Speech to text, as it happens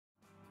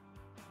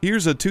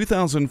Here's a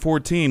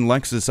 2014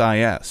 Lexus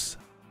IS.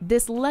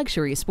 This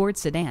luxury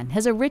sports sedan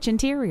has a rich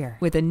interior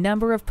with a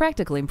number of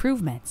practical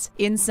improvements.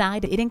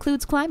 Inside, it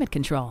includes climate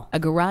control, a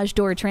garage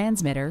door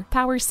transmitter,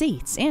 power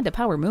seats, and a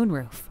power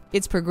moonroof.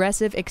 Its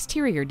progressive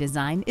exterior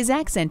design is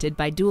accented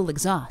by dual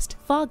exhaust,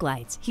 fog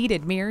lights,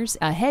 heated mirrors,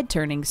 a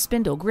head-turning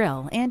spindle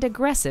grille, and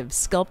aggressive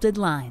sculpted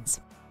lines.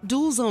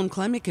 Dual zone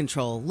climate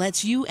control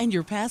lets you and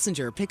your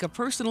passenger pick a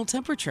personal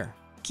temperature.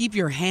 Keep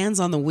your hands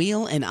on the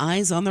wheel and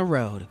eyes on the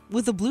road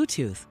with the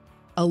Bluetooth.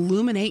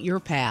 Illuminate your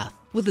path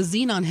with the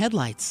xenon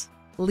headlights.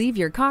 Leave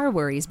your car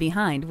worries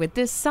behind with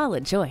this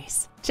solid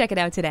choice. Check it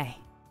out today.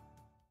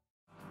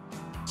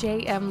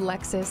 JM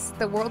Lexus,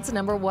 the world's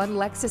 #1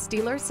 Lexus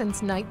dealer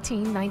since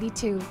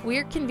 1992.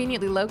 We're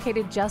conveniently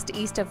located just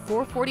east of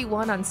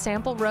 441 on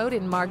Sample Road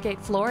in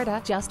Margate, Florida,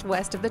 just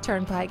west of the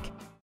Turnpike.